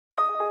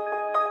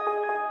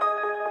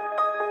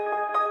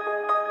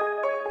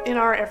In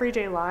our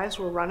everyday lives,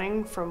 we're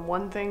running from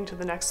one thing to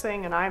the next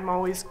thing, and I've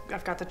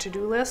got the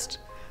to-do list.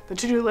 The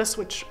to-do list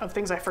of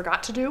things I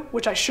forgot to do,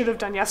 which I should have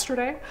done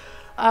yesterday.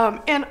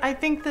 And I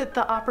think that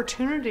the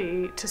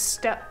opportunity to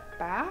step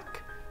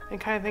back and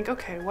kind of think,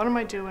 okay, what am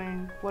I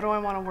doing? What do I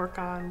want to work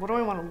on? What do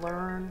I want to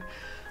learn?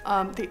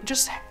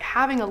 Just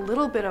having a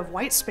little bit of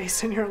white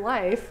space in your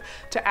life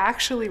to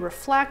actually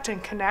reflect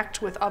and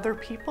connect with other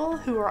people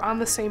who are on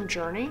the same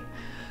journey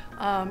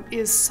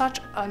is such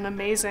an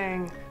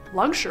amazing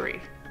luxury,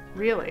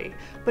 really.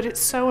 But it's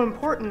so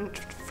important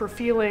for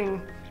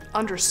feeling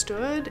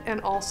understood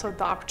and also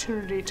the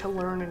opportunity to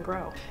learn and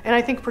grow. And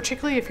I think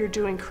particularly if you're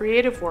doing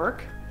creative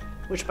work,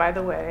 which, by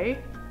the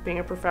way, being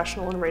a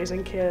professional and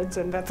raising kids,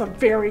 and that's a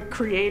very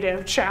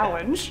creative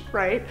challenge,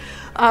 right?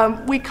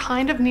 We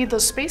kind of need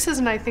those spaces,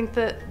 and I think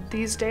that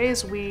these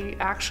days we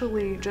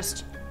actually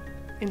just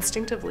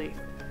instinctively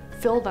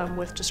fill them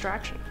with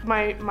distraction.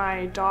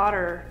 My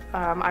daughter,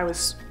 I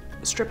was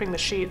stripping the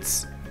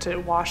sheets to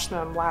wash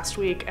them last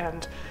week,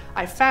 and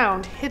I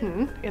found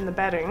hidden in the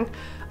bedding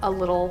a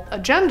little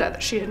agenda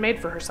that she had made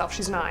for herself.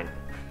 She's 9.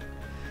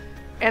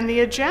 And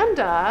the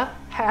agenda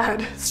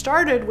had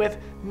started with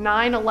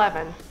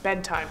 9/11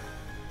 bedtime.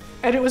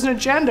 And it was an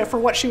agenda for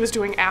what she was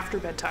doing after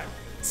bedtime.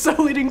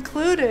 So it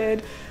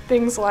included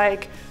things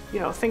like,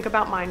 think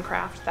about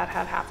Minecraft, that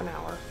had half an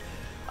hour.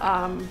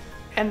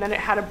 And then it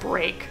had a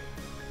break.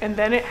 And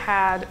then it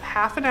had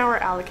half an hour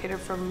allocated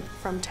from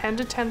 10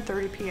 to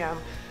 10:30 p.m.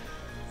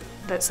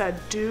 that said,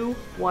 do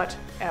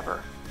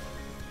whatever.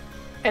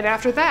 And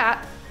after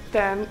that,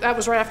 then that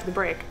was right after the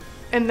break.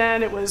 And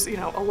then it was,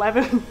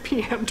 11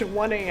 p.m. to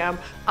 1 a.m.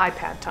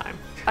 iPad time.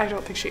 I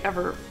don't think she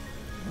ever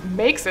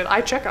makes it. I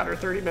check on her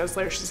 30 minutes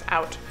later, she's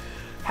out.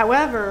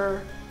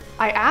 However,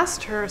 I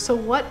asked her, so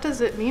what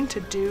does it mean to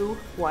do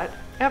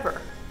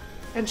whatever?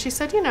 And she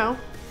said,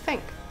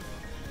 think.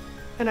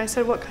 And I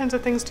said, what kinds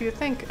of things do you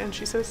think? And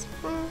she says,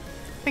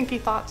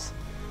 thinky thoughts.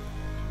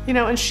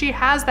 And she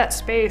has that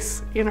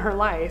space in her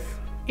life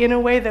in a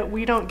way that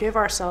we don't give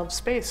ourselves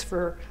space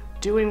for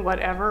doing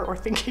whatever or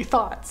thinky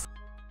thoughts.